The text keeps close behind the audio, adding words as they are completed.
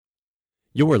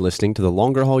You're listening to the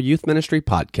Longer Haul Youth Ministry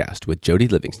Podcast with Jody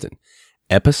Livingston,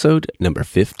 episode number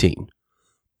 15.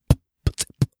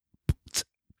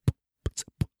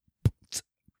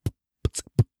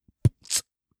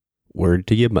 Word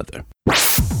to your mother.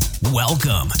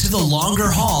 Welcome to the Longer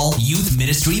Haul Youth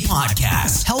Ministry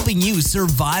Podcast, helping you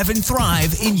survive and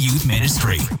thrive in youth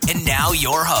ministry. And now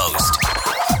your host,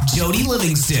 Jody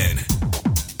Livingston.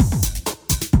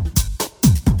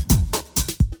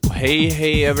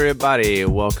 Hey, everybody.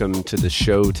 Welcome to the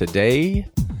show today.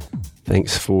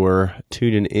 Thanks for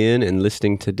tuning in and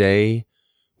listening today,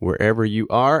 wherever you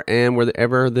are and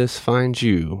wherever this finds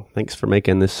you. Thanks for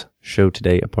making this show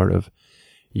today a part of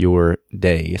your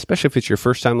day, especially if it's your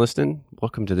first time listening.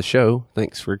 Welcome to the show.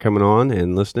 Thanks for coming on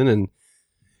and listening and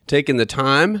taking the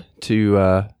time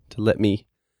to let me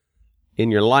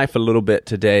in your life a little bit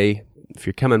today. If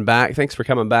you're coming back, thanks for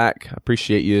coming back. I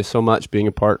appreciate you so much being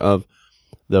a part of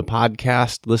the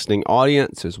podcast listening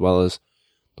audience, as well as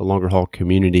the Longer Haul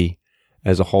community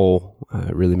as a whole.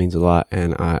 It really means a lot,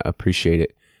 and I appreciate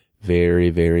it very,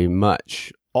 very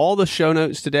much. All the show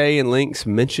notes today and links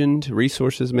mentioned,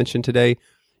 resources mentioned today,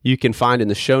 you can find in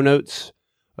the show notes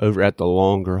over at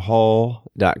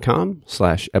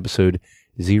thelongerhaul.com/episode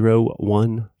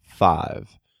 015.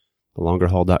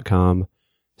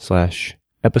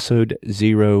 thelongerhaul.com/episode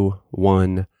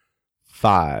 015.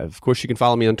 Of course, you can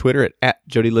follow me on Twitter at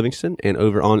Jody Livingston and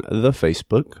over on the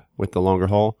Facebook with The Longer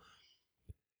Haul.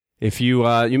 If you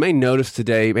may notice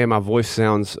today, man, my voice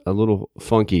sounds a little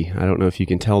funky. I don't know if you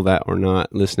can tell that or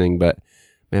not listening, but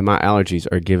man, my allergies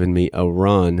are giving me a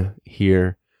run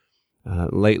here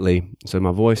lately. So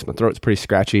my throat's pretty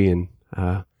scratchy, and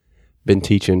been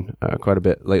teaching quite a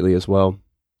bit lately as well,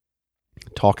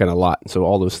 talking a lot. So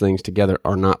all those things together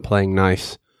are not playing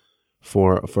nice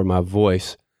for my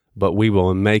voice. But we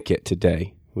will make it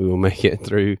today. We will make it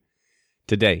through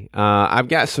today. What I'm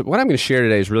going to share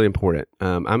today is really important.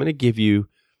 I'm going to give you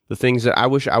the things that I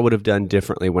wish I would have done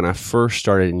differently when I first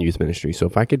started in youth ministry. So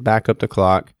if I could back up the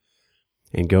clock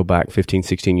and go back 15,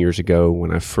 16 years ago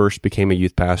when I first became a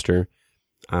youth pastor,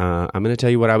 I'm going to tell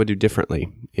you what I would do differently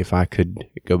if I could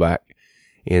go back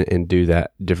and do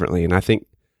that differently. And I think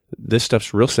this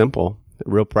stuff's real simple,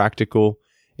 real practical.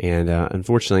 And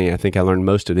unfortunately, I think I learned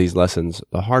most of these lessons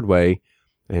the hard way.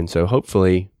 And so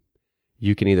hopefully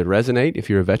you can either resonate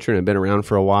if you're a veteran and been around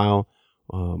for a while,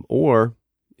 or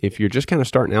if you're just kind of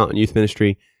starting out in youth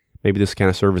ministry, maybe this kind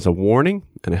of serve as a warning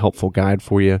and a helpful guide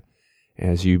for you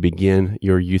as you begin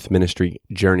your youth ministry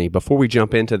journey. Before we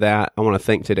jump into that, I want to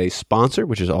thank today's sponsor,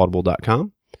 which is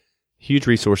audible.com. Huge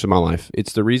resource in my life.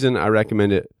 It's the reason I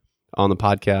recommend it on the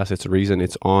podcast. It's the reason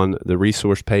it's on the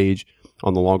resource page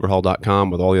on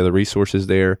thelongerhaul.com with all the other resources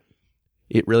there.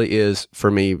 It really is, for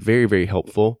me, very, very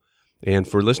helpful. And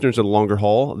for listeners of the Longer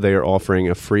Haul, they are offering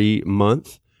a free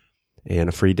month and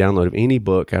a free download of any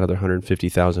book out of their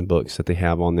 150,000 books that they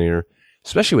have on there,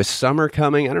 especially with summer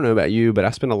coming. I don't know about you, but I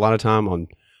spend a lot of time on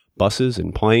buses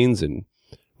and planes and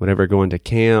whatever, going to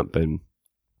camp and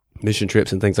mission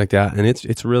trips and things like that. And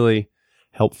it's really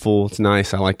helpful. It's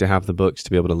nice. I like to have the books to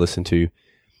be able to listen to.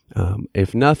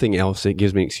 If nothing else, it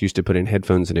gives me an excuse to put in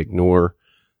headphones and ignore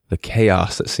the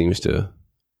chaos that seems to...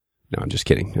 No, I'm just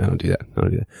kidding. I don't do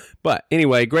that. But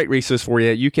anyway, great resource for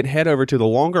you. You can head over to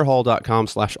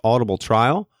thelongerhaul.com/audible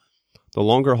trial,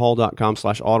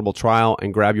 thelongerhaul.com/audible trial,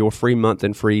 and grab your free month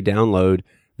and free download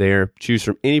there. Choose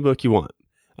from any book you want.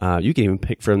 You can even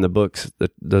pick from the books,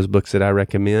 those books that I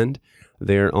recommend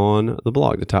there on the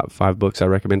blog, the top 5 books I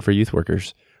recommend for youth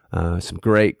workers. Some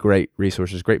great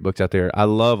resources, great books out there. I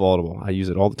love Audible. I use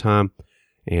it all the time,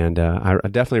 and I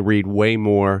definitely read way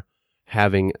more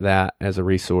having that as a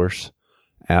resource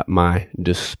at my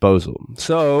disposal.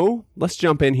 So let's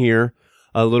jump in here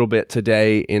a little bit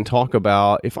today and talk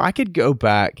about, if I could go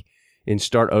back and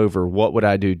start over, what would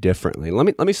I do differently?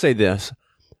 Let me say this.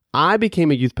 I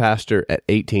became a youth pastor at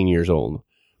 18 years old,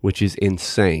 which is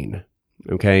insane.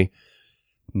 Okay.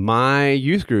 My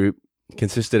youth group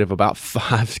consisted of about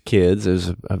 5 kids. It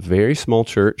was a very small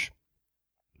church.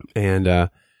 And I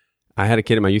had a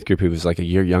kid in my youth group who was like a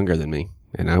year younger than me,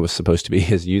 and I was supposed to be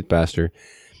his youth pastor.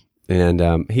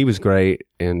 And he was great.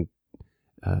 And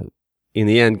in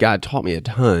the end, God taught me a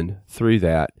ton through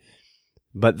that.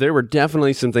 But there were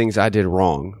definitely some things I did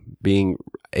wrong. Being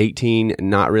 18,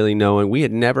 not really knowing. We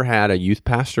had never had a youth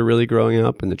pastor really growing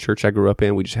up in the church I grew up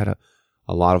in. We just had a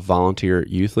lot of volunteer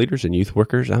youth leaders and youth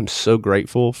workers. I'm so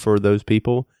grateful for those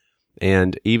people.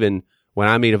 And even when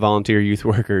I meet a volunteer youth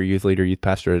worker, youth leader, youth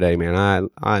pastor today, man,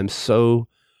 I'm so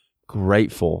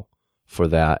grateful for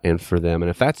that and for them. And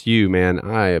if that's you, man,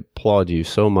 I applaud you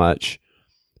so much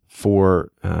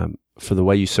for the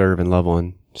way you serve and love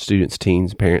on students,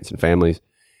 teens, parents, and families,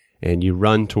 and you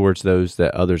run towards those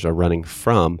that others are running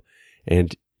from,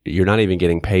 and you're not even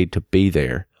getting paid to be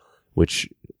there, which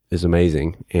is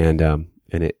amazing. And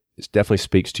it definitely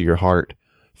speaks to your heart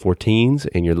for teens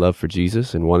and your love for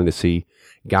Jesus and wanting to see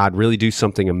God really do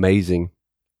something amazing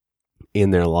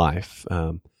in their life.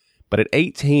 But at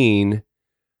 18,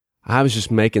 I was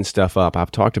just making stuff up.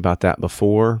 I've talked about that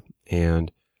before,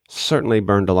 and certainly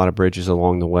burned a lot of bridges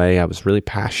along the way. I was really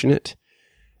passionate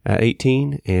at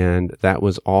 18, and that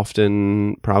was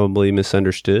often probably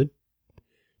misunderstood,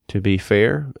 to be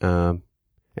fair, and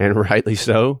rightly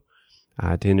so.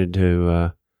 I tended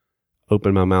to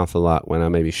open my mouth a lot when I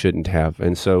maybe shouldn't have.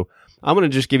 And so I'm going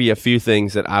to just give you a few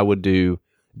things that I would do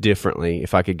differently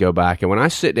if I could go back. And when I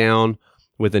sit down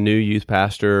with a new youth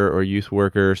pastor or youth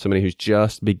worker, somebody who's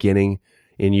just beginning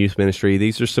in youth ministry,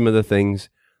 these are some of the things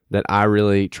that I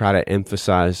really try to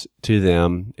emphasize to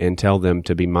them and tell them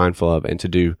to be mindful of and to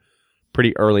do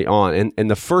pretty early on. And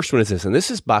the first one is this, and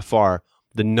this is by far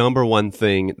the number one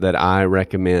thing that I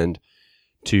recommend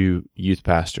to youth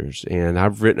pastors. And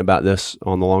I've written about this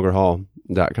on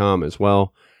thelongerhaul.com as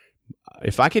well.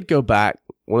 If I could go back,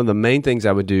 one of the main things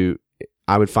I would do,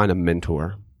 I would find a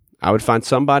mentor. I would find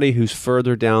somebody who's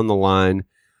further down the line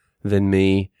than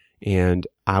me, and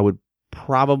I would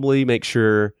probably make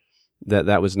sure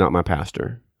that was not my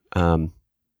pastor. And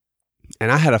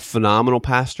I had a phenomenal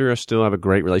pastor. I still have a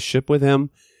great relationship with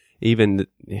him. Even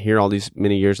here, all these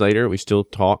many years later, we still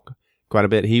talk quite a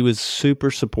bit. He was super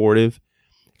supportive,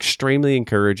 extremely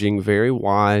encouraging, very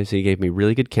wise. He gave me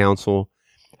really good counsel.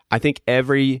 I think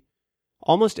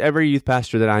almost every youth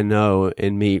pastor that I know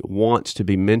and meet wants to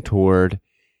be mentored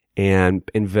and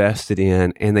invested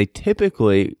in, and they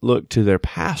typically look to their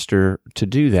pastor to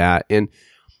do that. And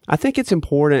I think it's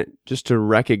important just to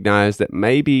recognize that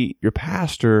maybe your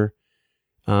pastor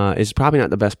is probably not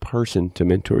the best person to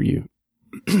mentor you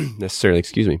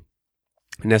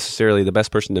necessarily the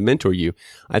best person to mentor you.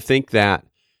 I think that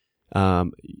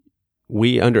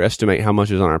we underestimate how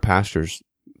much is on our pastor's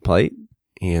plate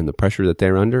and the pressure that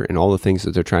they're under and all the things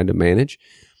that they're trying to manage.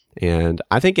 And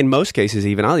I think in most cases,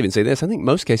 I'll even say this, I think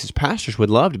most cases pastors would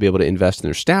love to be able to invest in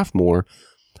their staff more.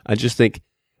 I just think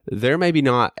they're maybe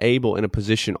not able in a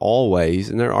position always,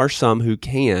 and there are some who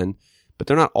can, but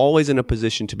they're not always in a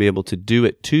position to be able to do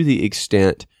it to the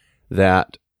extent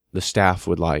that the staff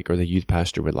would like or the youth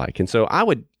pastor would like. And so I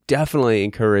would definitely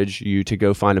encourage you to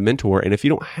go find a mentor. And if you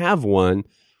don't have one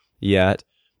yet,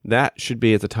 that should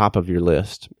be at the top of your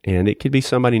list. And it could be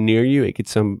somebody near you. It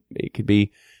could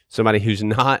be somebody who's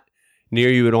not near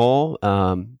you at all.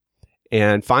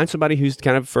 And find somebody who's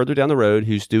kind of further down the road,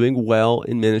 who's doing well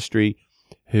in ministry,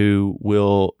 who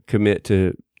will commit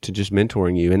to just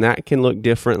mentoring you. And that can look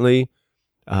differently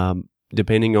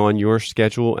depending on your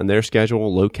schedule and their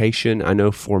schedule, location. I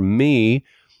know for me,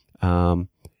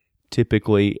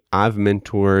 typically I've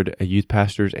mentored youth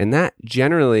pastors, and that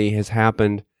generally has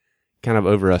happened kind of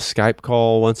over a Skype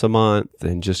call once a month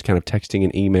and just kind of texting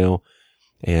and email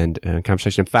and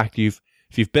conversation. In fact,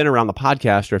 if you've been around the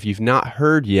podcast or if you've not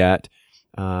heard yet,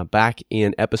 back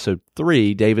in episode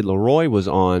 3, David Leroy was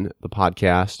on the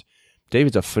podcast.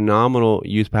 David's a phenomenal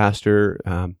youth pastor,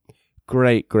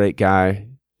 great guy,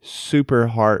 super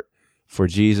heart for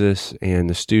Jesus and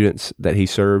the students that he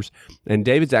serves. And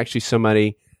David's actually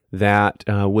somebody that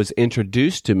was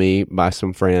introduced to me by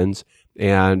some friends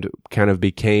and kind of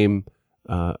became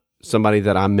somebody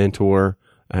that I mentor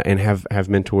and have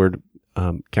mentored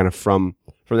kind of from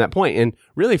that point. And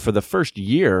really for the first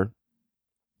year,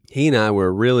 he and I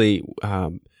were really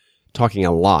talking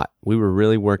a lot. We were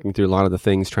really working through a lot of the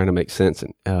things, trying to make sense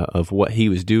of what he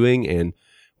was doing and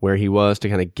where he was to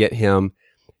kind of get him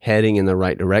heading in the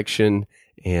right direction.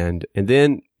 And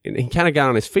then he kind of got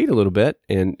on his feet a little bit.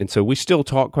 And so we still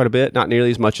talk quite a bit, not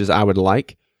nearly as much as I would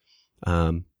like.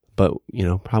 But,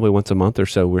 probably once a month or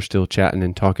so, we're still chatting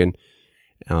and talking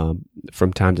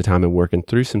from time to time and working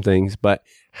through some things. But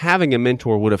having a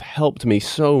mentor would have helped me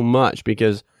so much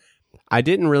because I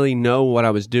didn't really know what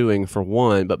I was doing, for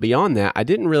one, but beyond that, I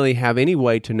didn't really have any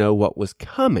way to know what was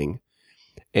coming.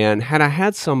 And had I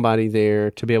had somebody there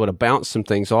to be able to bounce some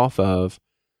things off of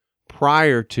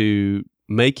prior to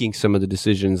making some of the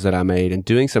decisions that I made and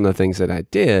doing some of the things that I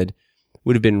did,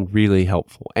 would have been really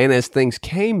helpful. And as things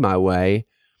came my way,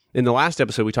 in the last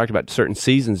episode, we talked about certain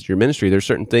seasons of your ministry. There's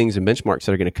certain things and benchmarks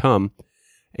that are going to come.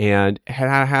 And had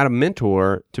I had a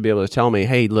mentor to be able to tell me,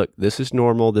 hey, look, this is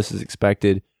normal, this is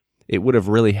expected, it would have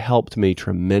really helped me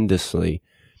tremendously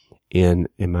in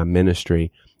my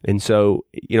ministry. And so,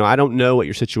 I don't know what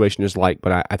your situation is like,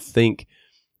 but I think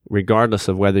regardless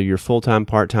of whether you're full-time,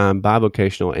 part-time,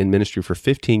 bivocational in ministry for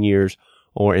 15 years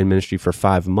or in ministry for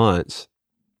 5 months,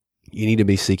 you need to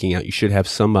be seeking out. You should have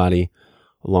somebody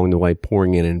along the way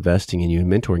pouring in and investing in you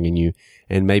and mentoring in you.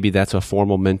 And maybe that's a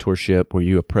formal mentorship where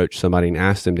you approach somebody and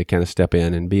ask them to kind of step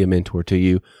in and be a mentor to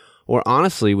you. Or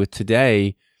honestly, with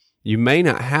today, you may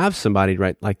not have somebody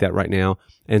like that right now,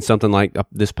 and something like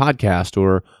this podcast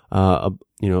or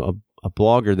a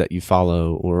blogger that you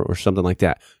follow or something like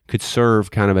that could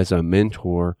serve kind of as a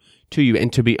mentor to you.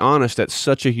 And to be honest, that's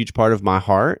such a huge part of my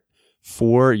heart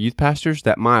for youth pastors,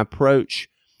 that my approach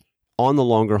on the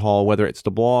longer haul, whether it's the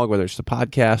blog, whether it's the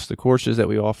podcast, the courses that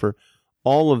we offer,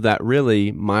 all of that,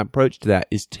 really, my approach to that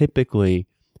is typically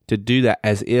to do that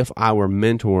as if I were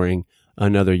mentoring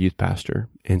another youth pastor.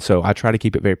 And so I try to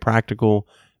keep it very practical,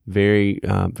 very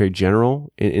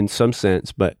general in some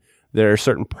sense, but there are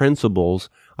certain principles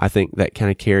I think that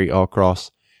kind of carry all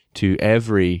across to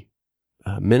every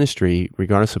ministry,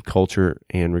 regardless of culture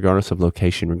and regardless of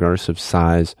location, regardless of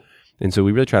size. And so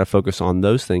we really try to focus on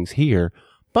those things here.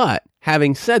 But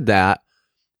having said that,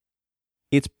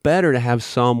 it's better to have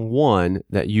someone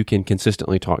that you can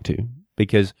consistently talk to,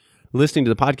 because listening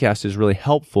to the podcast is really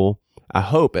helpful, I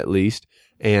hope at least,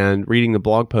 and reading the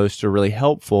blog posts are really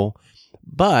helpful,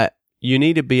 but you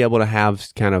need to be able to have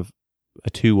kind of a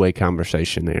two-way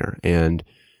conversation there. And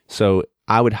so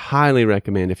I would highly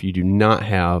recommend, if you do not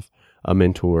have a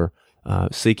mentor,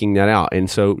 seeking that out. And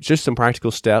so just some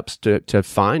practical steps to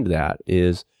find that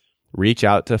is reach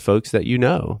out to folks that you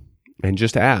know and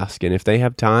just ask. And if they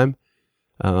have time,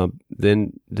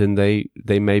 then they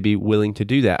may be willing to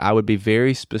do that. I would be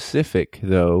very specific,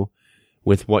 though,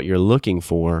 with what you're looking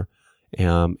for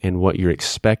and what you're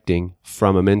expecting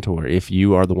from a mentor if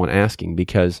you are the one asking,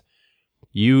 because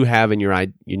you have in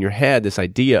your head this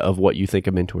idea of what you think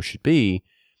a mentor should be,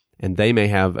 and they may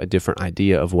have a different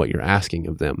idea of what you're asking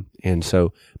of them. And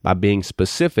so by being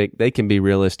specific, they can be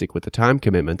realistic with the time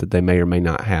commitment that they may or may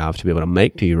not have to be able to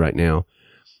make to you right now,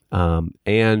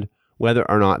 and whether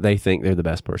or not they think they're the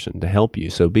best person to help you.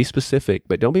 So be specific,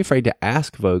 but don't be afraid to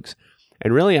ask folks.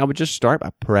 And really, I would just start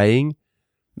by praying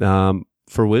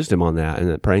for wisdom on that,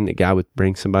 and praying that God would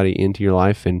bring somebody into your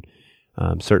life, and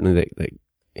certainly that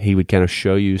He would kind of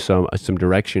show you some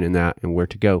direction in that and where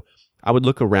to go. I would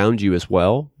look around you as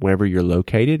well, wherever you're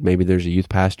located. Maybe there's a youth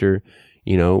pastor,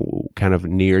 kind of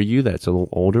near you that's a little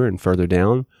older and further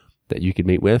down that you could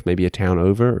meet with, maybe a town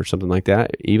over or something like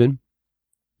that even.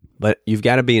 But you've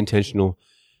got to be intentional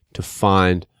to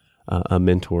find a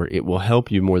mentor. It will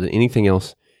help you more than anything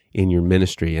else in your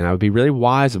ministry. And I would be really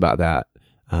wise about that.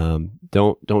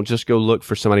 Don't just go look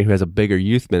for somebody who has a bigger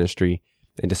youth ministry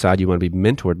and decide you want to be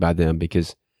mentored by them,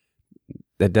 because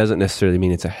that doesn't necessarily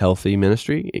mean it's a healthy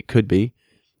ministry. It could be,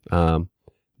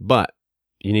 but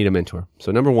you need a mentor.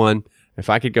 So number one, if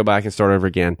I could go back and start over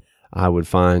again, I would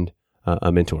find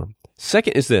a mentor.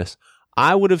 Second is this.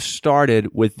 I would have started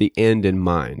with the end in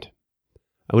mind.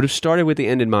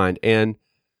 And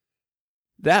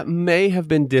that may have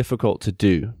been difficult to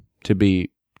do, to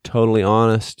be totally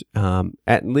honest,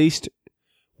 at least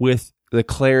with the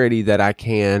clarity that I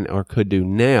can or could do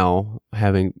now,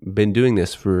 having been doing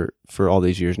this for all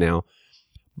these years now.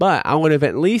 But I would have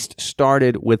at least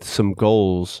started with some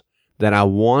goals that I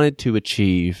wanted to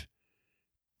achieve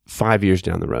 5 years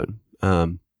down the road.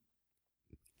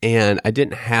 And I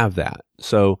didn't have that.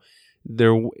 So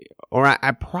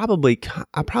I probably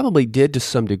did to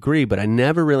some degree, but I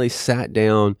never really sat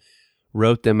down,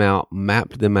 wrote them out,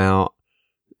 mapped them out,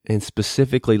 and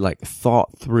specifically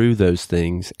thought through those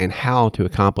things and how to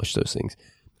accomplish those things.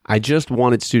 I just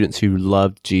wanted students who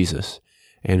loved Jesus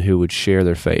and who would share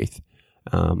their faith.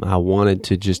 I wanted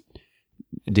to just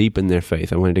deepen their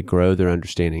faith. I wanted to grow their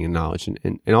understanding and knowledge,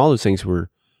 and all those things were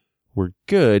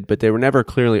good, but they were never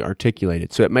clearly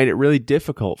articulated. So it made it really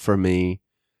difficult for me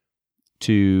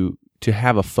to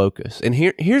have a focus. And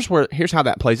here's how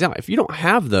that plays out. If you don't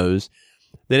have those,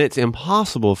 then it's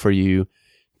impossible for you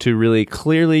to really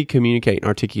clearly communicate and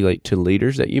articulate to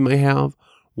leaders that you may have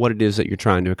what it is that you're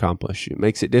trying to accomplish. It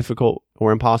makes it difficult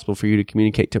or impossible for you to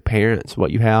communicate to parents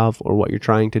what you have or what you're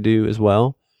trying to do as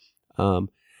well. And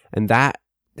that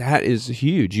is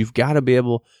huge. You've got to be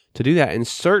able to do that. And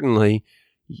certainly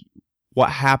what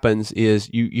happens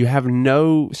is you have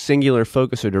no singular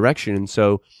focus or direction. And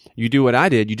so you do what I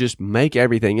did. You just make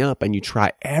everything up and you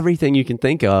try everything you can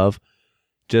think of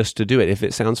just to do it. If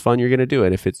it sounds fun, you're going to do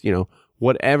it. If it's,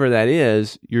 whatever that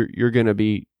is, you're going to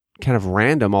be kind of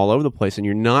random all over the place, and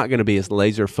you're not going to be as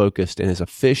laser focused and as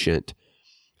efficient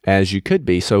as you could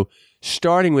be. So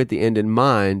starting with the end in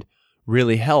mind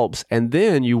really helps, and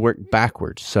then you work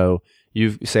backwards. So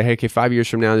you say, hey, okay, 5 years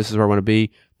from now, this is where I want to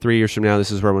be. 3 years from now,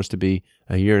 this is where I want us to be.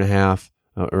 A year and a half,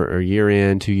 or a year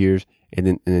in, 2 years,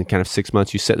 and then kind of 6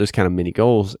 months, you set those kind of mini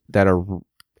goals that are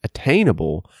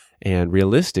attainable and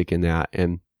realistic in that.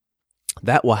 And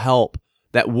that will help.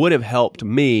 That would have helped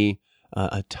me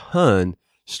a ton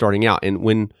starting out. And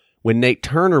when Nate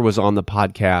Turner was on the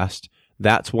podcast,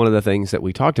 that's one of the things that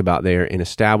we talked about there in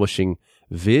establishing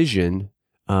vision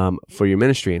for your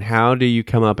ministry. And how do you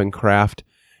come up and craft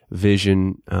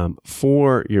vision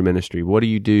for your ministry? What do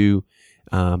you do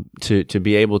to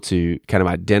be able to kind of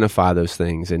identify those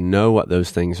things and know what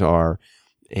those things are,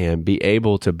 and be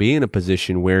able to be in a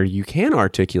position where you can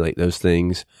articulate those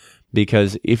things?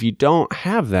 Because if you don't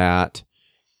have that,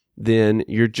 then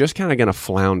you're just kind of going to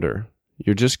flounder.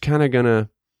 You're just kind of going to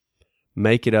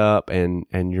make it up, and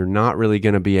you're not really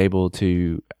going to be able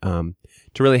to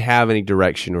really have any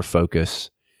direction or focus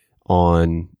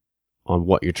on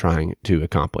what you're trying to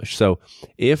accomplish. So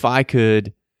if I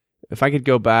could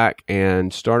go back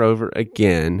and start over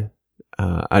again,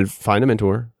 I'd find a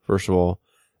mentor. First of all,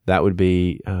 that would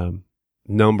be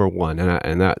number one,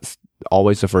 and that's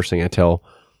always the first thing I tell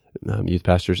youth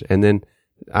pastors. And then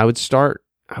I would start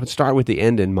with the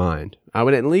end in mind. I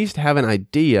would at least have an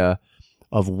idea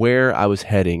of where I was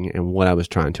heading and what I was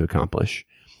trying to accomplish.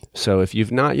 So if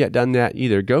you've not yet done that,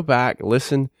 either go back,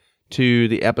 listen to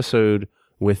the episode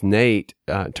with Nate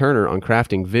Turner on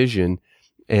crafting vision,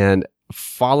 and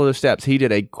follow the steps. He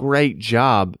did a great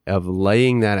job of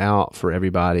laying that out for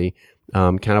everybody,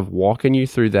 kind of walking you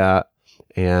through that,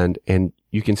 and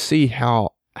you can see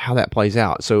how that plays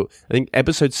out. So I think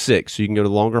episode 6, so you can go to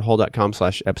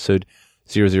longerhaul.com/episode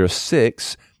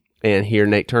 006 and hear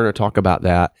Nate Turner talk about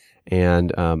that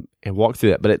and walk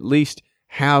through that. But at least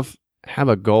have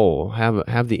a goal,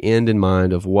 have the end in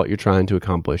mind of what you're trying to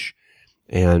accomplish,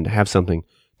 and have something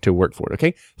to work for it.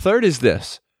 Okay. Third is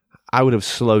this: I would have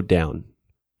slowed down.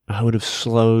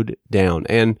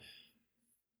 And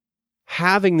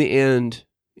having the end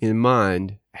in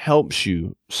mind helps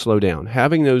you slow down.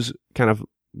 Having those kind of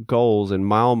goals and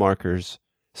mile markers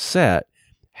set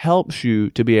helps you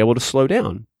to be able to slow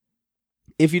down.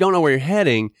 If you don't know where you're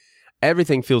heading,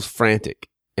 everything feels frantic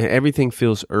and everything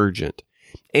feels urgent.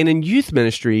 And in youth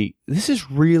ministry, this is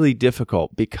really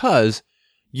difficult because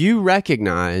you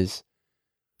recognize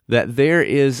that there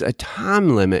is a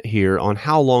time limit here on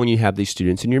how long you have these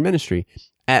students in your ministry.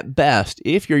 At best,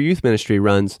 if your youth ministry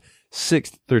runs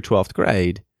 6th through 12th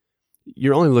grade,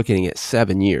 you're only looking at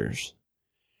 7 years.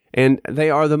 And they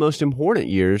are the most important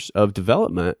years of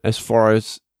development as far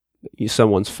as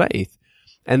someone's faith.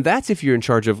 And that's if you're in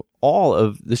charge of all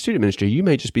of the student ministry. You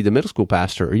may just be the middle school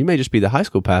pastor, or you may just be the high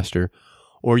school pastor,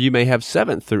 or you may have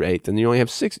 7th through 8th and you only have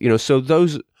 6th. So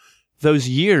those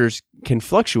years can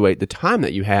fluctuate. The time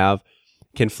that you have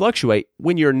can fluctuate.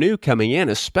 When you're new coming in,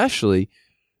 especially,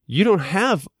 you don't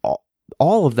have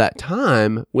all of that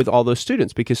time with all those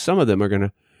students, because some of them are going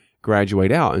to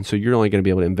graduate out. And so you're only going to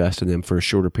be able to invest in them for a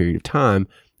shorter period of time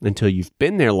until you've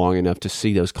been there long enough to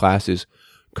see those classes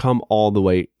come all the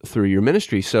way through your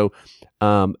ministry. So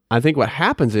I think what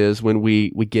happens is when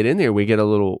we get in there, we get a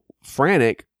little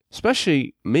frantic,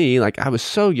 especially me. Like, I was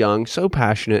so young, so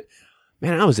passionate.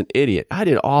 Man, I was an idiot. I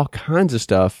did all kinds of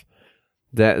stuff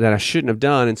that I shouldn't have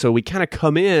done. And so we kind of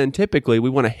come in, typically, we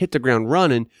want to hit the ground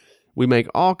running. We make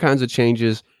all kinds of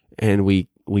changes, and we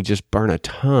just burn a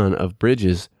ton of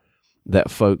bridges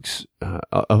that folks,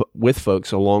 with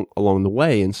folks along the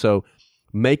way. And so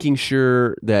making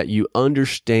sure that you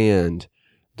understand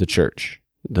the church,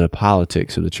 the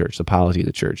politics of the church, the polity of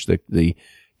the church, the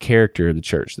character of the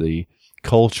church, the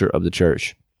culture of the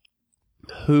church,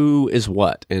 who is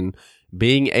what, and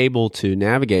being able to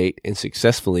navigate and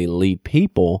successfully lead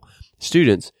people,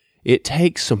 students, it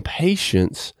takes some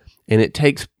patience, and it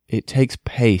takes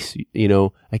pace.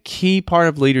 A key part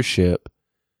of leadership,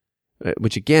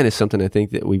 which again is something I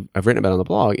think that I've written about on the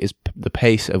blog, is the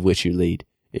pace of which you lead.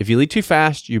 If you lead too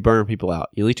fast, you burn people out.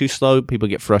 You lead too slow, people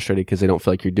get frustrated because they don't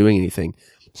feel like you're doing anything.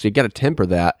 So you got to temper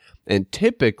that. And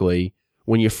typically,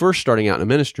 when you're first starting out in a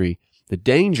ministry, the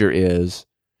danger is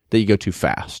that you go too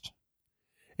fast.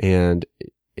 And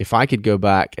if I could go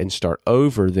back and start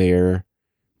over there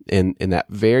in that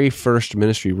very first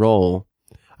ministry role,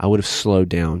 I would have slowed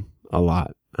down a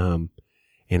lot. And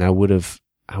I would have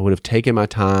taken my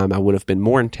time. I would have been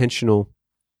more intentional.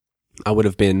 I would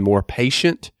have been more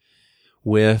patient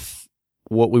with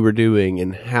what we were doing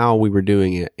and how we were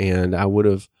doing it. And I would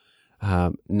have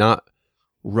not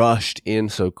rushed in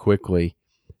so quickly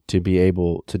to be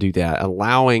able to do that.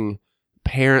 Allowing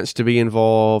parents to be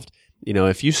involved.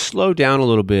 If you slow down a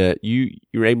little bit,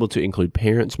 you're able to include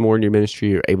parents more in your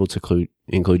ministry. You're able to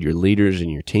include your leaders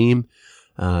and your team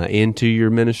into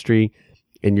your ministry.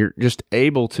 And you're just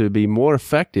able to be more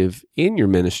effective in your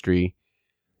ministry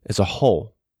as a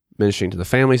whole, ministering to the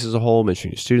families as a whole,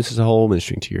 ministering to students as a whole,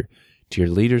 ministering to your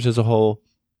leaders as a whole.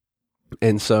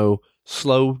 And so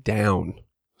slow down.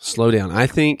 I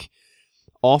think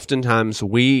oftentimes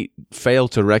we fail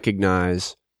to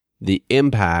recognize the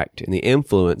impact and the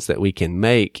influence that we can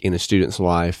make in a student's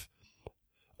life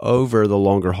over the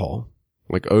longer haul,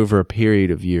 like over a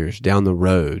period of years down the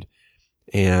road.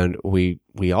 And we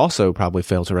also probably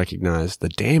fail to recognize the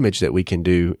damage that we can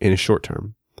do in a short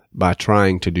term by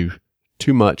trying to do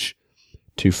too much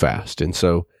too fast. And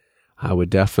so I would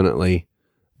definitely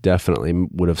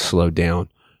would have slowed down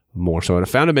more. So I would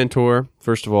have found a mentor.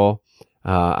 First of all,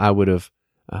 I would have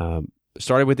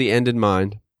started with the end in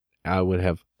mind. I would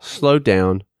have slowed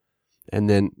down. And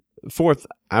then fourth,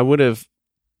 I would have,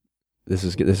 this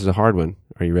is a hard one.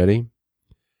 Are you ready?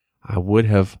 I would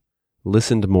have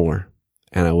listened more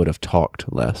and I would have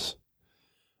talked less.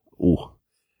 Ooh,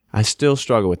 I still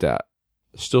struggle with that.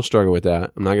 I'll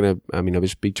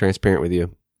just be transparent with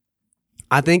you.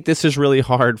 I think this is really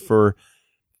hard for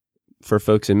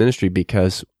folks in ministry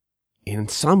because in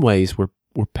some ways we're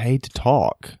paid to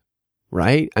talk,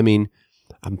 right? I mean,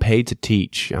 I'm paid to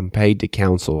teach. I'm paid to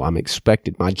counsel. I'm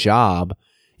expected. My job,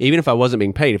 even if I wasn't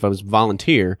being paid, if I was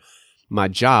volunteer, my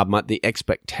job, the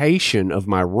expectation of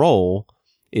my role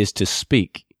is to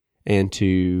speak and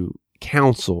to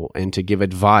counsel and to give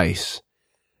advice.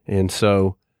 And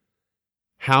so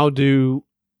how do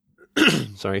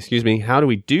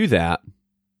we do that?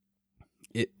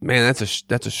 That's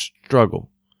a struggle.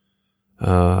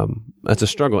 That's a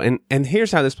struggle. And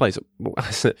here's how this plays. I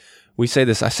say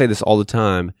this all the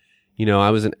time. You know,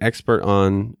 I was an expert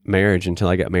on marriage until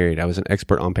I got married. I was an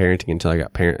expert on parenting until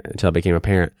I became a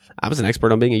parent. I was an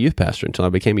expert on being a youth pastor until I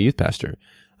became a youth pastor.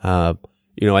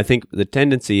 I think the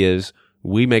tendency is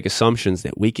we make assumptions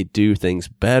that we could do things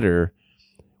better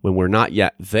when we're not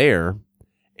yet there,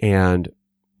 and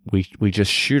we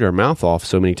just shoot our mouth off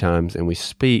so many times, and we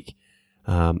speak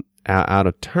out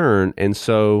of turn. And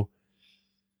so,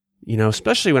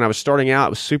 especially when I was starting out, I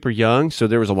was super young, so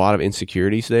there was a lot of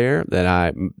insecurities there that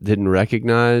I didn't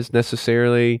recognize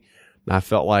necessarily. I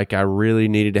felt like I really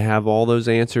needed to have all those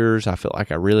answers. I felt like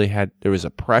there was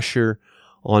a pressure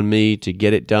on me to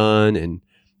get it done. And,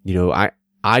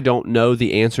 I don't know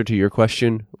the answer to your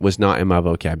question was not in my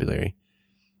vocabulary.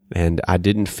 And I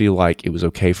didn't feel like it was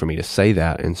okay for me to say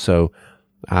that. And so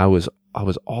I was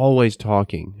always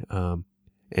talking. And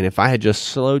if I had just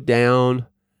slowed down,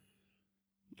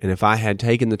 and if I had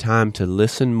taken the time to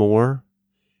listen more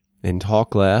and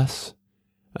talk less,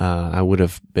 I would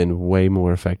have been way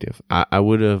more effective. I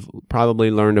would have probably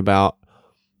learned about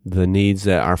the needs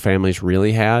that our families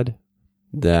really had,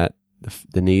 that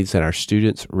the needs that our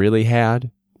students really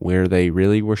had, where they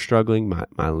really were struggling,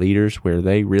 my leaders, where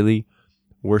they really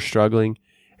were struggling,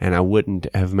 and I wouldn't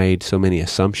have made so many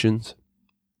assumptions.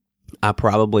 I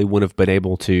probably would have been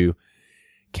able to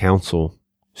counsel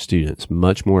students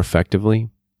much more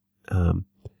effectively.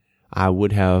 I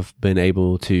would have been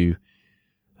able to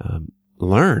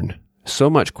learn so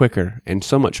much quicker and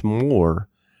so much more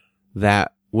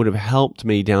that would have helped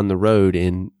me down the road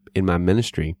in my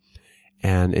ministry.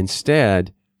 And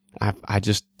instead, I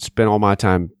just spent all my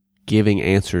time giving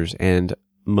answers, and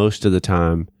most of the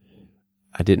time,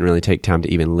 I didn't really take time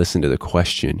to even listen to the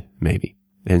question, maybe.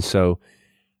 And so,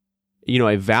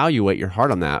 evaluate your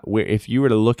heart on that. If you were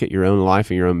to look at your own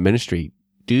life and your own ministry,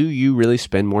 do you really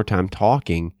spend more time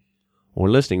talking or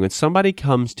listening? When somebody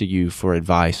comes to you for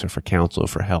advice or for counsel or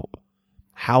for help,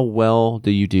 how well do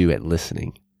you do at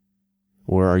listening?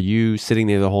 Or are you sitting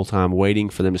there the whole time waiting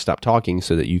for them to stop talking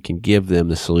so that you can give them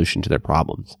the solution to their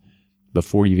problems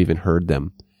before you've even heard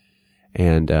them?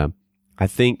 And I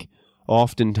think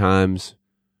oftentimes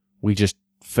we just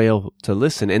fail to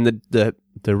listen. And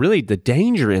the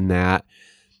danger in that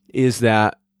is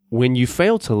that when you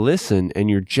fail to listen and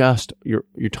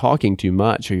you're talking too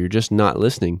much, or you're just not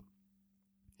listening,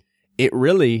 it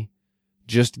really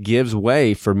just gives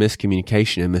way for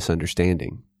miscommunication and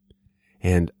misunderstanding.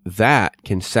 And that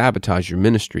can sabotage your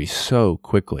ministry so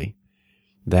quickly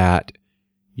that,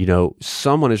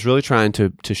 someone is really trying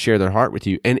to share their heart with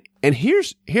you. And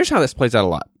here's how this plays out a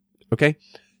lot. Okay.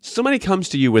 Somebody comes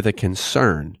to you with a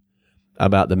concern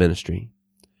about the ministry.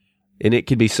 And it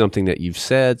could be something that you've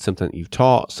said, something that you've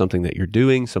taught, something that you're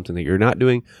doing, something that you're not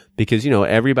doing, because,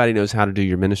 everybody knows how to do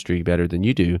your ministry better than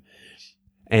you do.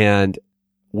 And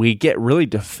we get really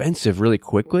defensive really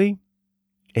quickly,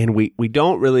 and we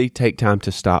don't really take time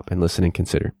to stop and listen and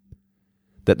consider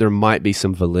that there might be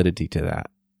some validity to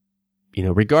that.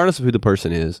 Regardless of who the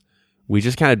person is, we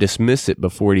just kind of dismiss it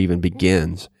before it even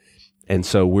begins. And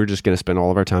so we're just going to spend all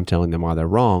of our time telling them why they're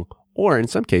wrong. Or in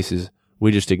some cases,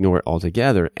 we just ignore it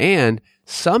altogether. And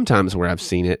sometimes where I've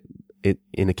seen it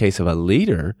in the case of a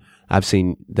leader, I've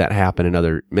seen that happen in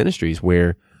other ministries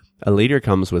where a leader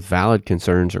comes with valid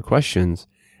concerns or questions,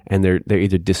 and they're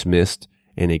either dismissed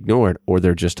and ignored, or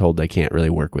they're just told they can't really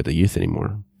work with the youth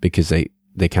anymore because they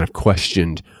kind of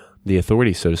questioned the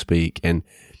authority, so to speak. And,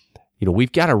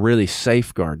 we've got to really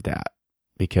safeguard that,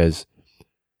 because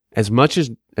as much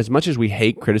as we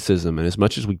hate criticism and as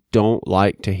much as we don't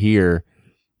like to hear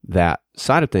that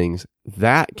side of things,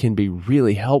 that can be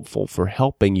really helpful for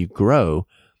helping you grow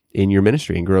in your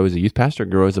ministry and grow as a youth pastor,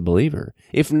 grow as a believer.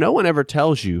 If no one ever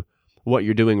tells you what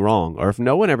you're doing wrong, or if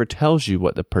no one ever tells you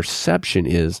what the perception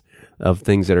is of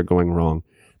things that are going wrong,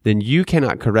 then you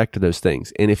cannot correct those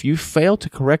things. And if you fail to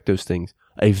correct those things,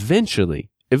 eventually,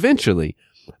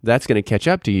 that's going to catch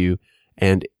up to you,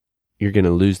 and you're going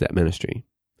to lose that ministry.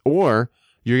 Or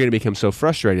you're going to become so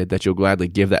frustrated that you'll gladly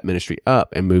give that ministry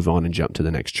up and move on and jump to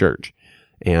the next church.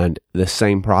 And the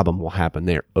same problem will happen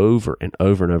there over and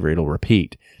over and over. It'll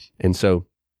repeat. And so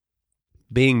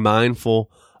being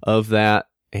mindful of that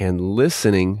and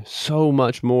listening so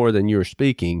much more than you're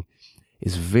speaking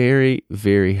is very,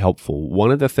 very helpful.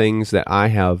 One of the things that I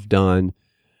have done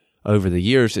over the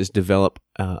years is develop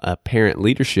a parent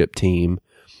leadership team,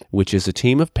 which is a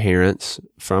team of parents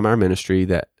from our ministry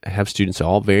that have students of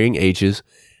all varying ages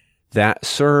that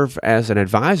serve as an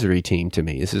advisory team to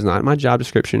me. This is not my job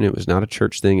description. It was not a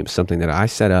church thing. It was something that I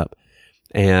set up.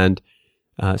 And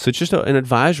so it's just an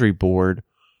advisory board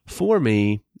for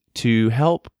me to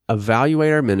help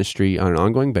evaluate our ministry on an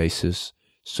ongoing basis,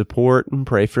 support and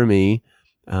pray for me.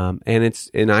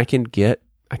 And I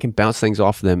can bounce things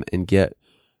off them and get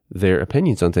their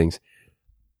opinions on things.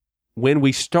 When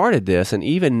we started this, and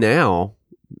even now,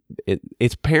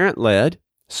 it's parent-led,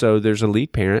 so there's a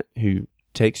lead parent who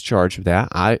takes charge of that.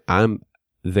 I'm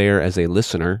there as a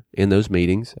listener in those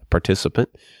meetings, a participant.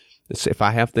 If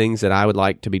I have things that I would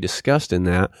like to be discussed in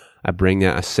that,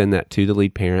 I send that to the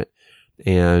lead parent,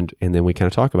 and then we kind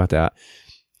of talk about that.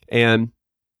 And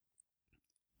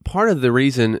part of the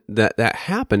reason that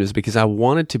happened is because I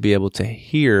wanted to be able to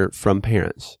hear from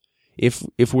parents.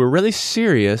 If we're really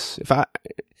serious,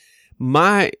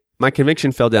 my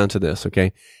conviction fell down to this,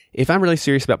 okay? If I'm really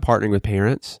serious about partnering with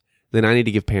parents, then I need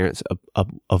to give parents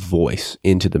a voice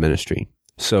into the ministry.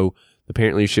 So the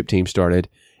parent leadership team started,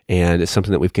 and it's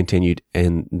something that we've continued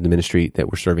in the ministry that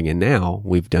we're serving in now.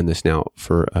 We've done this now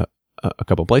for a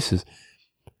couple places.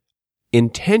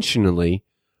 Intentionally,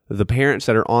 the parents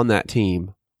that are on that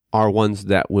team are ones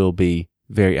that will be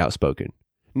very outspoken.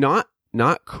 Not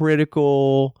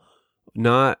critical,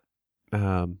 not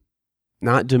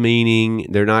demeaning.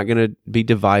 They're not going to be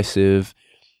divisive.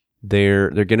 They're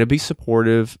going to be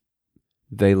supportive.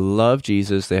 They love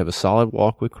Jesus. They have a solid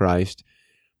walk with Christ,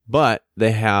 but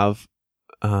they have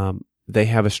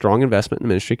a strong investment in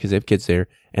the ministry because they have kids there,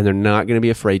 and they're not going to be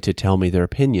afraid to tell me their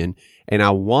opinion. And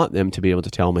I want them to be able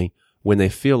to tell me when they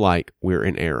feel like we're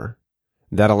in error.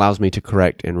 That allows me to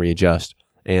correct and readjust.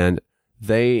 And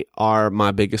they are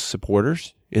my biggest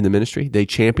supporters in the ministry. They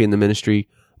champion the ministry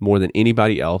more than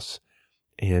anybody else.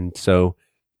 And so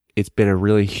it's been a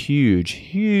really huge,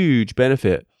 huge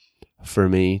benefit for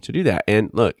me to do that. And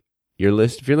look, if you're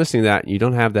listening to that, and you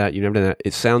don't have that, you've never done that,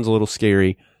 it sounds a little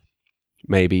scary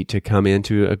maybe to come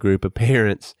into a group of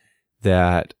parents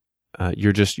that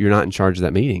you're not in charge of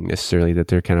that meeting necessarily, that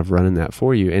they're kind of running that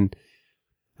for you. And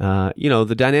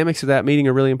the dynamics of that meeting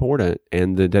are really important,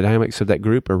 and the dynamics of that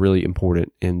group are really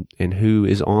important, and who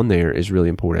is on there is really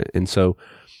important. And so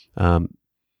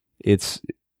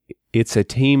it's a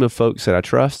team of folks that I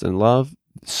trust and love.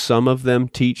 Some of them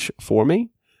teach for me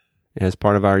as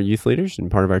part of our youth leaders and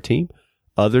part of our team.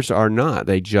 Others are not.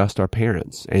 They just are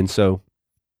parents. And so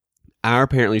our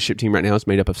parent leadership team right now is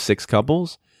made up of 6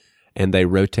 couples, and they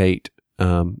rotate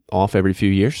off every few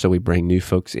years. So we bring new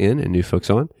folks in and new folks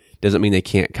on. Doesn't mean they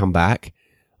can't come back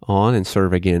on and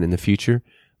serve again in the future,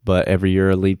 but every year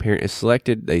a lead parent is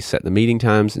selected. They set the meeting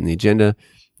times and the agenda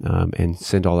and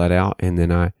send all that out, and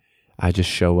then I just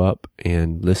show up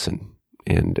and listen.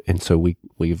 And so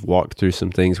we've walked through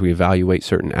some things. We evaluate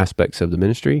certain aspects of the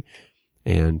ministry,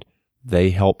 and they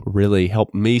help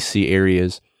me see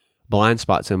areas, blind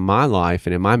spots in my life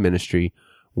and in my ministry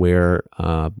where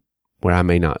I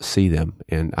may not see them.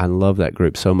 And I love that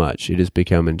group so much. It is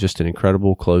becoming just an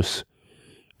incredible, close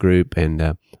group.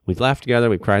 And we've laughed together,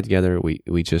 we've cried together.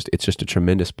 It's just a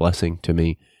tremendous blessing to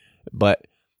me. But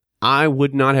I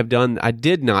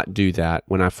did not do that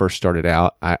when I first started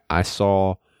out. I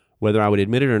saw, whether I would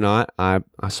admit it or not, I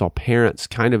saw parents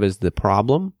kind of as the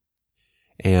problem,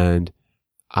 and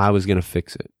I was going to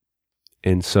fix it.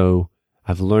 And so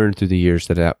I've learned through the years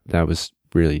that was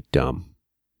really dumb.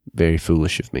 very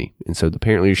foolish of me. And so the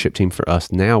parent leadership team for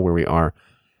us now where we are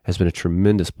has been a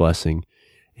tremendous blessing.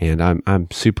 And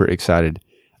I'm super excited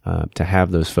to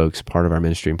have those folks part of our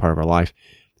ministry and part of our life.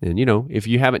 And, if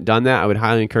you haven't done that, I would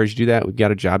highly encourage you to do that. We've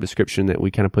got a job description that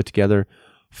we kind of put together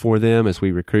for them as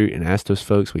we recruit and ask those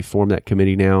folks. We form that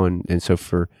committee now. And so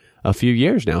for a few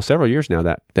years now, several years now,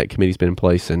 that committee's been in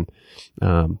place. And,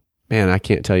 man, I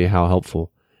can't tell you how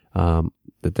helpful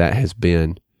that has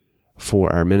been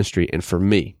for our ministry and for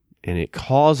me. And it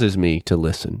causes me to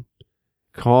listen,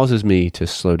 causes me to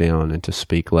slow down and to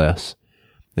speak less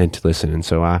and to listen. And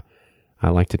so I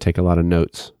like to take a lot of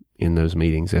notes in those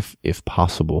meetings if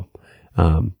possible.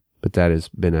 But that has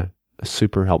been a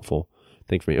super helpful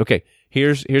thing for me. Okay,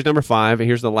 here's number 5.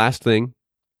 Here's the last thing.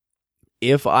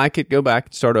 If I could go back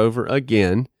and start over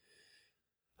again,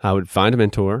 I would find a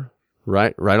mentor.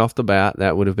 Right off the bat,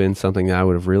 that would have been something that I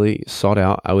would have really sought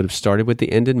out. I would have started with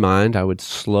the end in mind. I would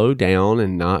slow down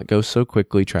and not go so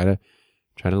quickly, try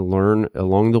to learn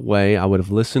along the way. I would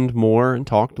have listened more and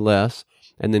talked less.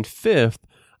 And then 5th,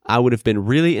 I would have been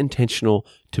really intentional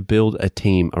to build a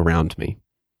team around me.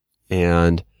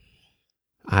 And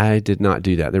I did not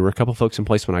do that. There were a couple folks in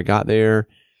place when I got there.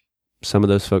 Some of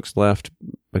those folks left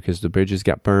because the bridges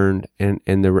got burned. And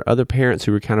there were other parents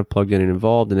who were kind of plugged in and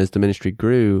involved. And as the ministry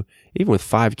grew, even with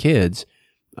 5 kids,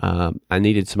 I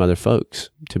needed some other folks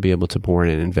to be able to pour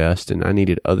in and invest. And I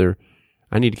needed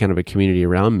kind of a community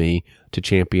around me to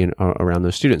champion around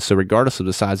those students. So regardless of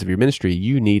the size of your ministry,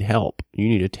 you need help. You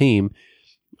need a team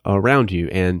around you.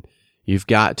 And you've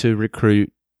got to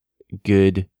recruit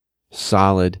good,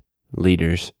 solid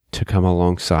leaders to come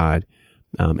alongside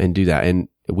and do that. And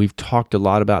we've talked a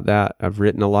lot about that. I've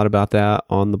written a lot about that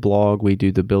on the blog. We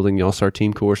do the Building the All-Star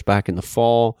Team course back in the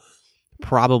fall.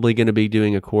 Probably going to be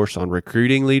doing a course on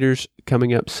recruiting leaders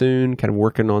coming up soon, kind of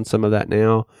working on some of that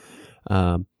now.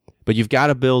 But you've got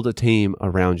to build a team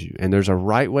around you. And there's a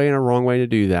right way and a wrong way to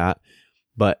do that.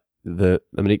 But I'm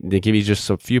going to give you just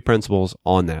a few principles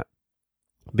on that.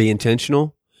 Be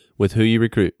intentional with who you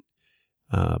recruit.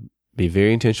 Be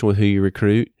very intentional with who you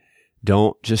recruit.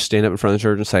 Don't just stand up in front of the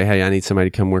church and say, hey, I need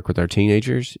somebody to come work with our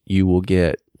teenagers. You will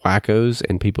get wackos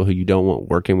and people who you don't want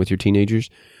working with your teenagers.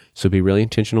 So be really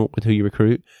intentional with who you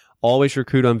recruit. Always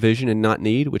recruit on vision and not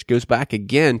need, which goes back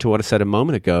again to what I said a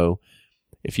moment ago.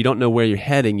 If you don't know where you're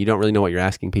heading, you don't really know what you're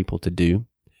asking people to do.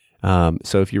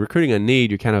 So if you're recruiting on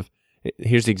need,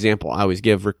 here's the example I always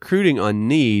give. Recruiting on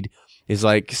need is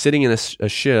like sitting in a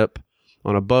ship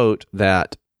on a boat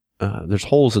that there's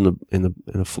holes in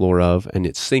the floor of, and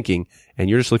it's sinking, and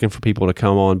you're just looking for people to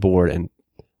come on board and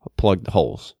plug the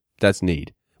holes. That's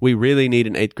need. We really need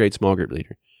an 8th grade small group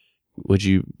leader. Would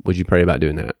you pray about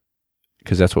doing that?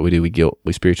 Because that's what we do.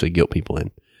 We spiritually guilt people in.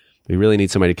 We really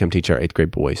need somebody to come teach our 8th grade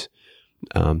boys.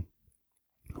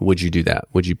 Would you do that?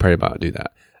 Would you pray about do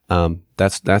that?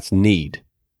 That's need.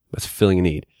 That's filling a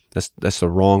need. That's the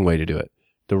wrong way to do it.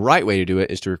 The right way to do it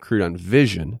is to recruit on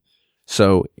vision.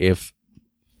 So if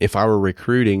I were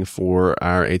recruiting for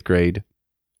our 8th grade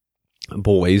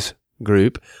boys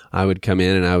group, I would come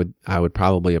in and I would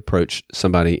probably approach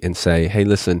somebody and say, hey,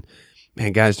 listen,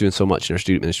 man, God's doing so much in our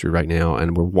student ministry right now,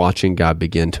 and we're watching God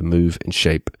begin to move and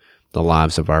shape the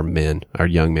lives of our men, our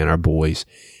young men, our boys.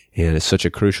 And it's such a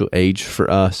crucial age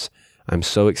for us. I'm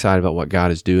so excited about what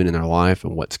God is doing in their life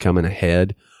and what's coming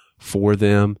ahead for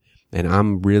them. And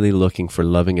I'm really looking for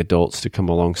loving adults to come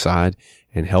alongside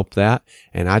and help that.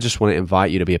 And I just want to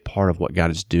invite you to be a part of what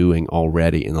God is doing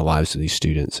already in the lives of these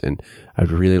students. And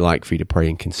I'd really like for you to pray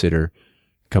and consider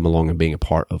come along and being a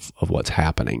part of what's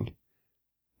happening.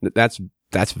 That's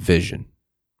vision,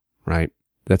 right?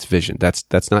 That's vision.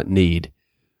 That's not need.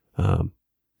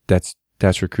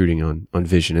 That's recruiting on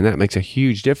vision. And that makes a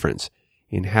huge difference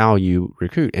in how you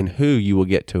recruit and who you will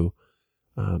get to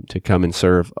come and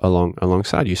serve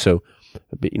alongside you. So,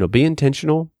 be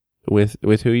intentional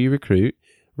with who you recruit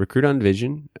on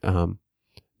vision,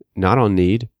 not on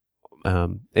need.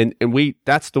 And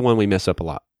that's the one we mess up a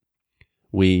lot.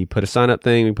 We put a sign up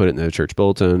thing, we put it in the church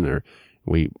bulletin, or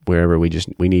wherever we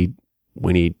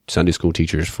need Sunday school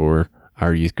teachers for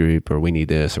our youth group, or we need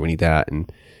this or we need that.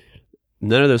 And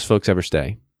none of those folks ever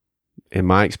stay. In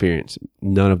my experience,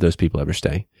 none of those people ever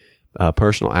stay.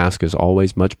 Personal ask is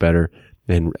always much better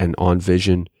and on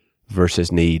vision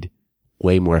versus need,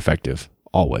 way more effective.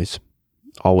 Always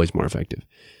more effective.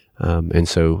 And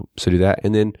so do that.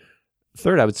 And then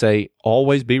third, I would say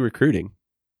always be recruiting.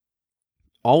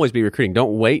 Always be recruiting.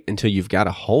 Don't wait until you've got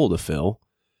a hole to fill.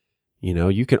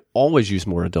 You can always use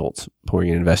more adults pouring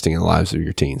and investing in the lives of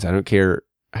your teens. I don't care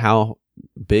how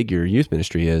big your youth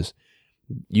ministry is.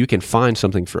 You can find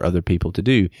something for other people to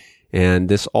do. And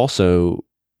this also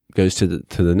goes to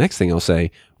the next thing I'll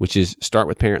say, which is start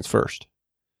with parents first.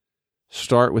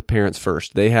 Start with parents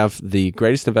first. They have the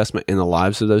greatest investment in the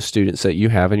lives of those students that you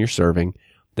have and you're serving.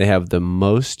 They have the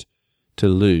most to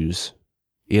lose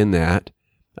in that,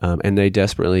 and they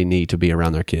desperately need to be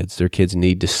around their kids. Their kids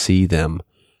need to see them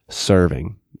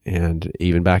serving. And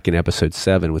even back in episode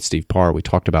 7 with Steve Parr, we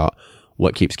talked about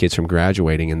what keeps kids from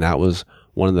graduating, and that was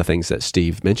one of the things that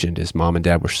Steve mentioned is mom and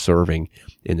dad were serving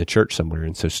in the church somewhere.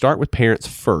 And so start with parents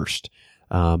first,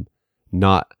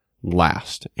 not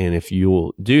last. And if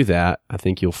you'll do that, I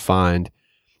think you'll find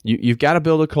you've got to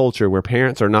build a culture where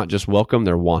parents are not just welcome,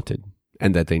 they're wanted,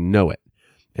 and that they know it.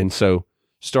 And so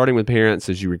starting with parents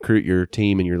as you recruit your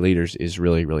team and your leaders is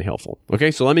really, really helpful.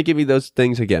 Okay, so let me give you those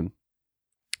things again.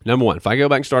 Number 1, if I go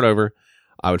back and start over,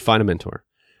 I would find a mentor.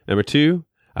 Number 2,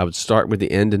 I would start with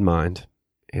the end in mind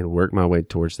and work my way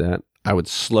towards that. I would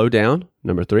slow down.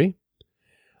 Number 3,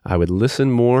 I would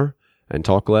listen more and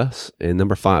talk less. And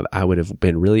number 5, I would have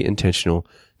been really intentional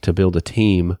to build a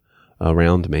team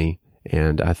around me.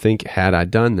 And I think had I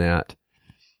done that,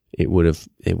 it would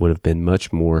have been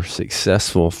much more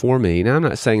successful for me. Now, I'm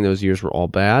not saying those years were all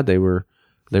bad. They were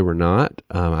not.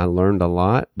 I learned a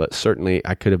lot, but certainly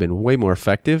I could have been way more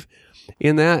effective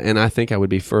in that. And I think I would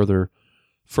be further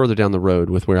down the road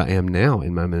with where I am now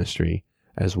in my ministry,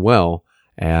 as well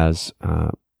as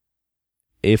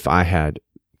if I had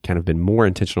kind of been more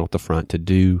intentional at the front to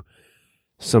do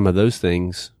some of those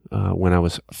things when I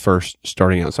was first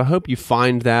starting out. So I hope you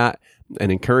find that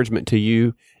an encouragement to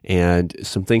you and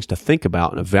some things to think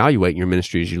about and evaluate in your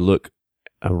ministry as you look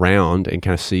around and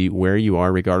kind of see where you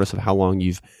are, regardless of how long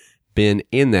you've been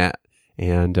in that.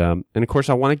 And of course,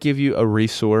 I want to give you a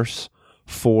resource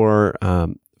for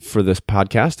this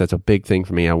podcast. That's a big thing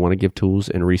for me. I want to give tools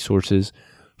and resources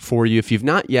for you. If you've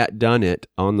not yet done it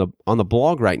on the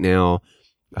blog right now,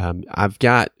 I've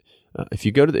got. If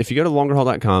you go to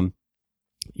longerhaul.com,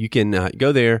 you can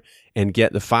go there and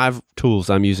get the 5 tools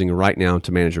I'm using right now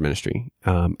to manage your ministry.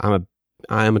 I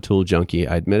am a tool junkie.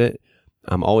 I admit it.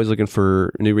 I'm always looking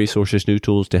for new resources, new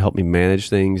tools to help me manage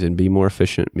things and be more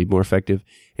efficient, be more effective.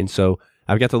 And so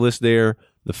I've got the list there,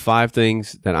 the 5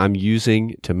 things that I'm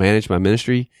using to manage my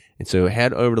ministry. And so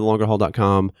head over to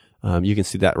longerhaul.com. You can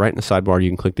see that right in the sidebar. You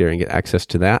can click there and get access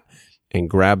to that and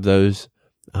grab those.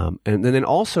 And then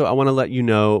also I want to let you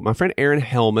know, my friend Aaron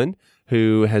Hellman,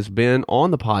 who has been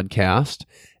on the podcast,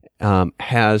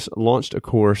 has launched a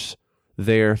course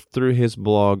there through his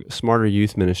blog, Smarter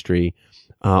Youth Ministry,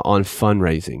 on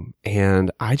fundraising.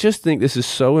 And I just think this is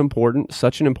so important,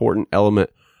 such an important element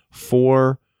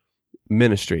for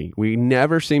ministry. We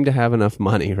never seem to have enough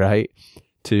money, right?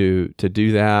 To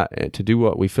do that, to do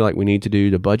what we feel like we need to do.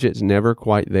 The budget's never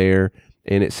quite there.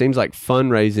 And it seems like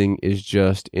fundraising is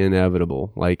just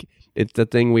inevitable. Like, it's the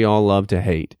thing we all love to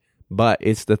hate, but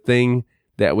it's the thing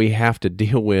that we have to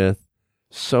deal with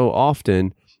so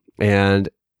often. And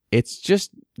it's just,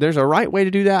 there's a right way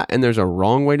to do that and there's a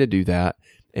wrong way to do that.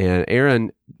 And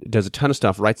Aaron does a ton of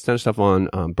stuff, writes a ton of stuff on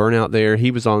burnout there.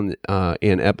 He was on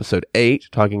in episode 8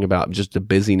 talking about just the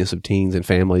busyness of teens and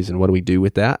families and what do we do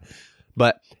with that.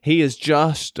 But he has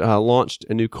just launched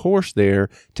a new course there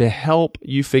to help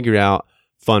you figure out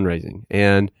fundraising.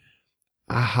 And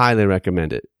I highly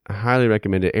recommend it.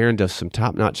 Aaron does some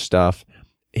top-notch stuff.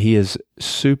 He is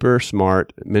super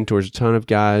smart, mentors a ton of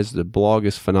guys. The blog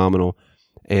is phenomenal.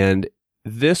 And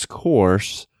this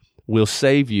course will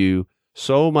save you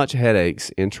so much headaches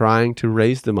in trying to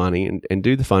raise the money and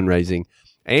do the fundraising.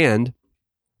 And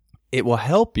it will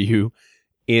help you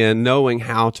in knowing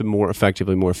how to more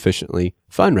effectively, more efficiently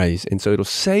fundraise. And so it'll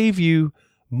save you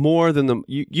more than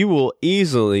you will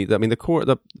easily, I mean,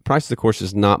 the price of the course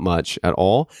is not much at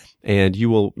all. And you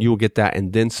will get that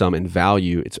and then some in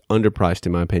value. It's underpriced,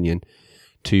 in my opinion,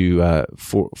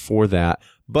 for that,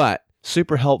 but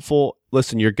super helpful.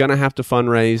 Listen, you're going to have to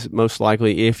fundraise most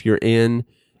likely if you're in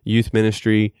youth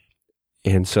ministry.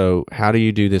 And so how do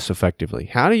you do this effectively?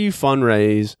 How do you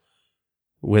fundraise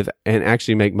and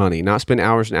actually make money, not spend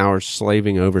hours and hours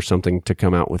slaving over something to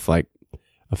come out with like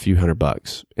a few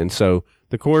 $100? And so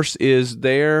the course is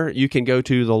there. You can go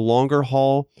to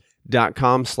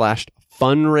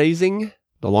thelongerhaul.com/fundraising,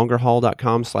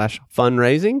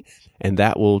 thelongerhaul.com/fundraising, and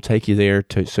that will take you there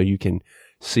so you can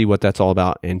see what that's all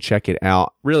about and check it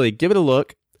out. Really give it a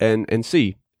look and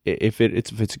see if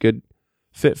it's a good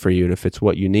fit for you and if it's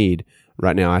what you need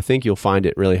right now. I think you'll find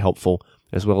it really helpful,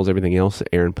 as well as everything else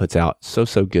that Aaron puts out. So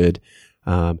good.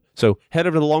 So head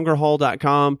over to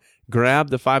thelongerhaul.com,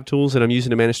 grab the 5 tools that I'm using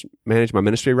to manage my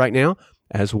ministry right now,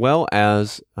 as well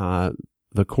as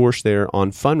the course there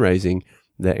on fundraising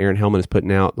that Aaron Hellman is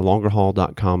putting out,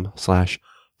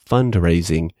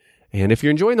 thelongerhaul.com/fundraising. And if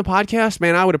you're enjoying the podcast,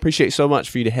 man, I would appreciate so much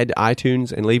for you to head to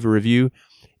iTunes and leave a review.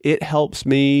 It helps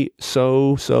me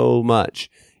so much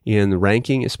in the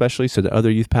ranking, especially so that other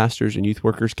youth pastors and youth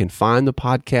workers can find the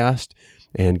podcast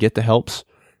and get the helps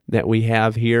that we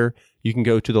have here. You can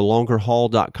go to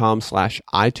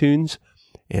thelongerhaul.com/iTunes,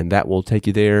 and that will take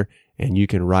you there, and you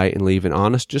can write and leave an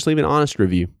honest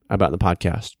review about the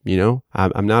podcast. You know,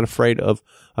 I'm not afraid of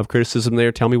criticism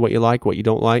there. Tell me what you like, what you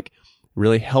don't like.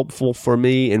 Really helpful for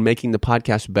me in making the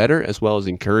podcast better, as well as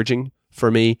encouraging for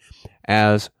me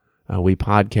as we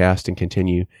podcast and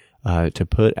continue to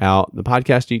put out the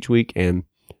podcast each week and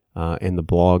the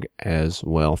blog as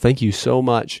well. Thank you so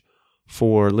much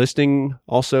for listening.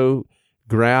 Also,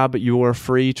 grab your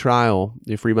free trial,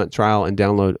 your free month trial and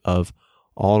download of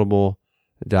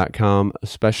audible.com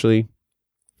especially.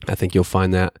 I think you'll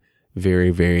find that very,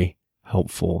 very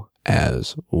helpful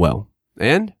as well.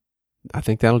 And I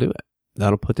think that'll do it.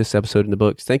 That'll put this episode in the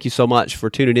books. Thank you so much for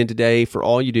tuning in today, for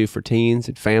all you do for teens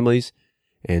and families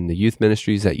and the youth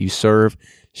ministries that you serve.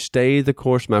 Stay the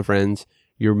course, my friends.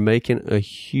 You're making a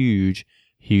huge,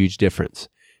 huge difference.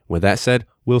 With that said,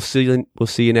 we'll see you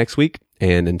next week.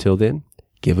 And until then,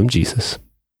 give them Jesus.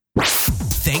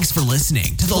 Thanks for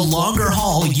listening to the Longer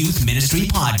Haul Youth Ministry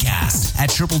Podcast at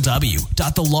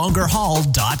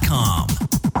www.thelongerhaul.com.